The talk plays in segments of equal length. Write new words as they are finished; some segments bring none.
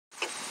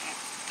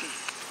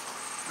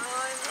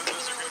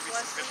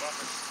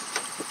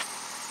Wesley?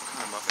 What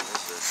kind of muffin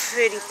is this?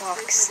 Pretty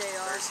box.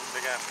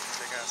 Big ass.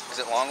 Is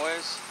it long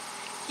ways?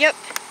 Yep,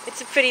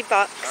 it's a pretty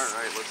box.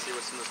 Alright, let's see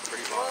what's in this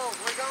pretty box. Well,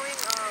 we're going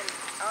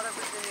out of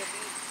Virginia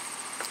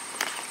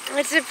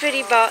Beach. It's a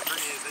pretty box.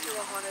 To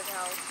a haunted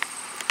house.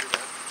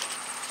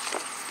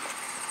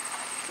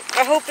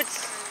 I hope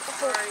it's...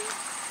 Sorry.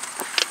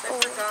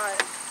 I forgot.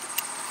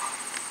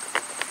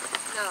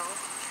 No.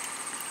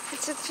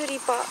 It's a pretty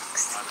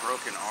box. My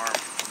broken arm.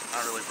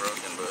 Not really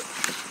broken, but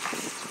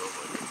it's still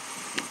broken.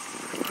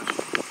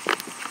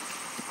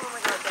 Oh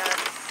my god, Dad.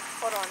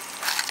 Hold on.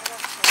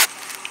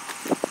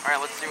 Alright,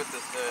 let's see what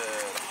this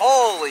is.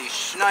 Holy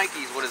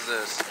shnikes, what is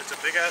this? It's a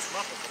big ass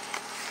muffin.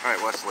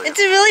 Alright, Wesley. It's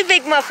a really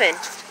big muffin.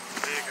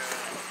 Big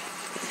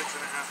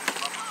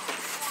 6.5-inch muffin.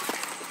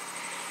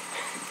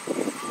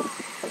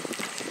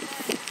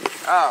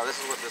 Oh, this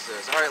is what this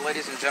is. Alright,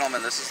 ladies and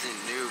gentlemen, this is the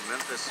new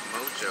Memphis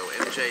Mojo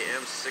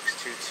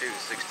MJM622.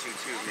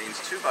 622 means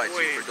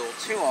 2x2 for dual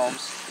 2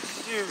 ohms.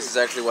 This is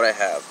actually what I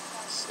have.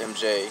 This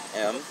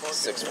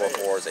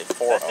MJM644 is a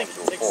 4 ohm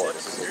dual 4.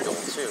 This is a dual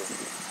 2.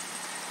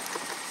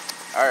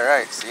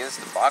 Alright, see, this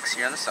is the box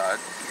here on the side.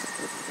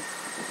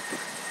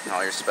 And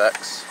all your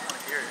specs.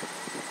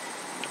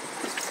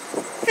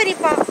 Pretty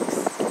box.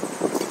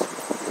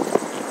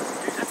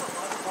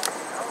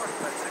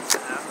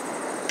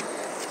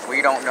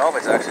 We don't know if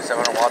it's actually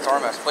 700 watts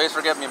RMS. Please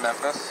forgive me,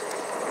 Memphis.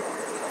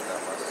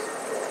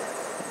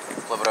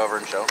 Flip it over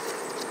and show.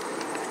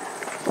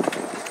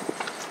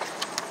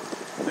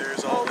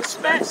 There's all the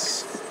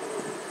specs.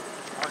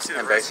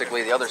 And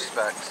basically the other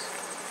specs.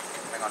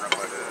 Hang on real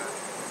quick.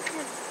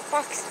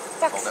 Box.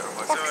 Hold that real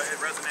quick. So it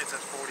resonates at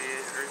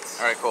 48 hertz.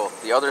 Alright, cool.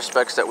 The other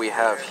specs that we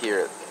have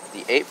here,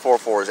 the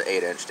 844 is an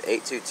 8-inch, the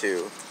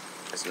 822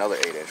 is another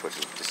 8-inch, which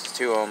is this is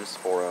 2 ohms,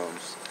 4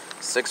 ohms,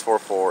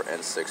 644,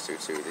 and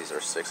 622. These are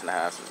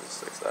 6.5s, this is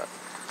 6 that.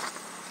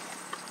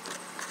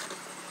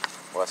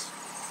 Wes.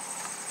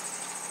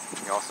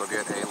 You also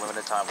get a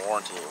limited time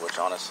warranty, which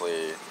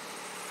honestly,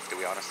 do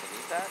we honestly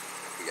need that?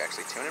 If we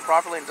actually tune it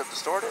properly and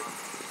distort it?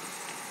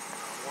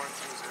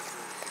 Warranties are for...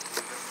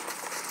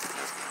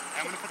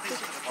 I'm going to put these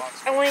into the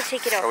box. I want to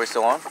take it out. Are we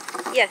still on?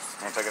 Yes.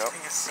 Want to take it out?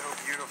 This thing is so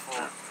beautiful.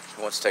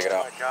 Who wants to take it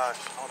out? Oh my gosh.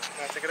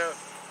 Can I take it out?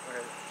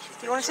 Okay.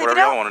 You want to take Whatever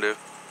it out? y'all want to do.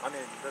 I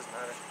mean, it doesn't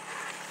matter.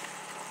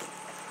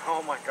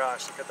 Oh my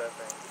gosh, look at that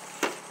thing.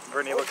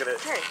 Brittany, look at it.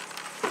 Okay.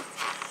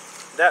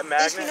 That At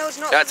least we magnet. know it's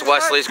not That's leaving the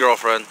Wesley's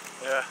girlfriend.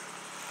 Yeah.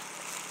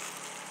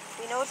 car.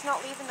 We know it's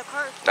not leaving the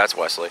car. That's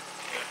Wesley.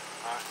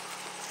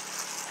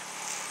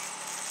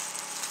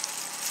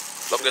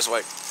 Look this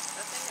way.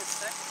 That thing is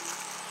sexy.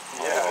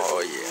 Yeah. Oh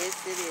yeah. Yes,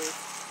 it is.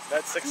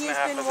 That's 6.5. He's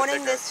been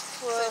wanting this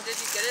for... So did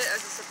you get it as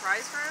a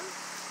surprise for him?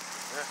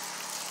 Yeah.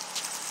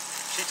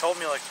 She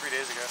told me like 3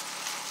 days ago.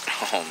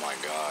 Oh my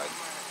god.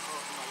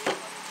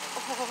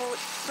 Oh,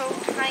 it's so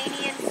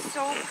tiny and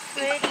so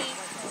pretty.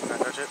 Can I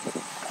touch it?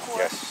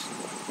 Yes.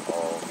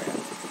 Oh man.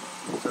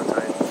 So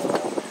tiny.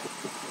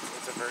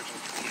 It's a virgin.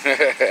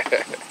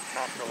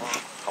 Not for long.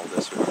 Hold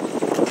this.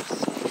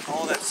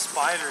 Oh, that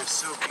spider is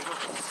so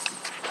beautiful.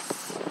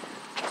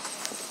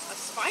 A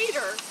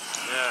spider?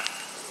 Yeah.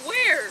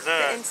 Where?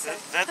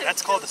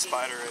 That's called the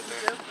spider right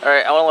there.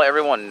 Alright, I want to let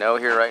everyone know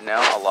here right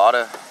now, a lot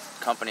of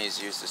companies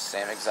use the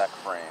same exact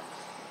frame.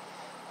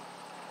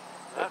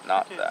 But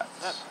not that.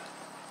 That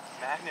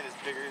magnet is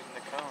bigger than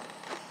the cone.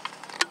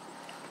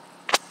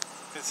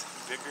 It's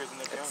bigger than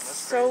the cone. That's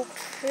So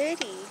crazy.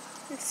 pretty.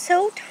 It's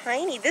so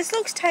tiny. This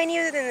looks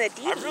tinier than the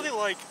D. I really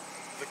like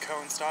the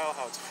cone style,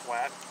 how it's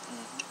flat.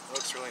 It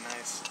looks really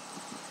nice.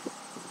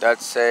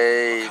 That's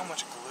a... Look how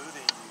much glue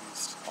they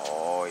used.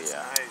 Oh It's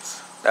yeah. nice.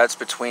 That's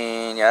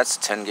between, yeah, that's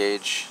 10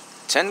 gauge.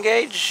 10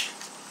 gauge?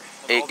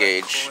 With 8 all that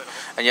gauge. glue,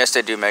 And yes,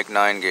 they do make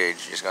 9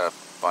 gauge. You just gotta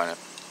find it.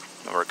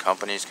 Number of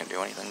companies can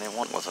do anything they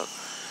want with it.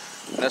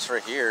 And this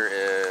right here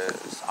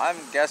is, I'm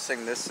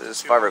guessing this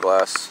is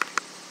fiberglass.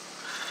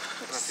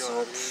 It's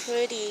so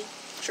pretty.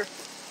 Sure.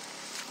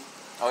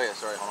 Oh yeah,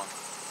 sorry, hold on.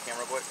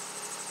 Camera boy.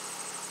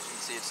 As you can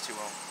see, it's 2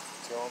 ohm.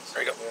 2 ohms.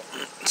 There you go.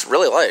 Yeah. It's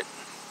really light.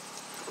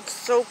 It's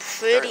so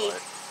Very pretty.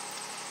 light.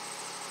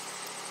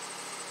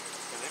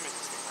 Yeah, they made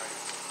this thing right.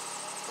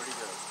 Pretty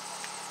good.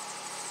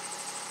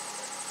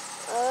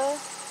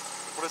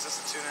 What is this,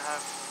 a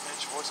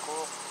 2.5-inch voice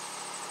coil?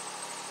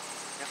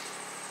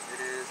 It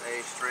is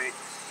a straight,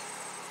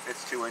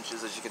 it's 2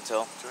 inches as you can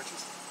tell. 2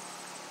 inches?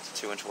 It's a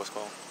 2-inch voice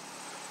coil.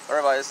 Alright,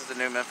 everybody, this is the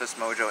new Memphis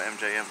Mojo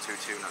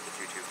MJM622, not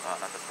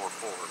the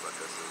 44, but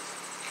this is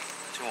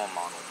a 2 ohm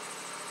model.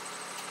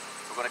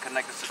 We're going to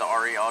connect this to the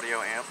RE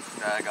audio amp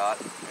that I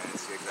got and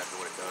see exactly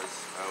what it does.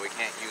 We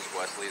can't use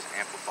Wesley's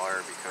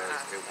amplifier because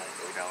it won't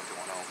go down to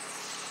 1 ohm.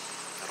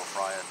 It'll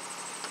fry it.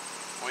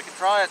 We can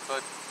try it, but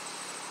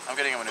I'm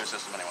getting him a new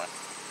system anyway.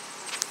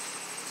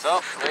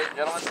 So, ladies and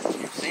gentlemen,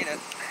 you've seen it.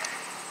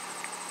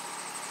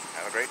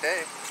 Have a great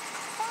day.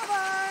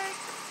 Bye-bye.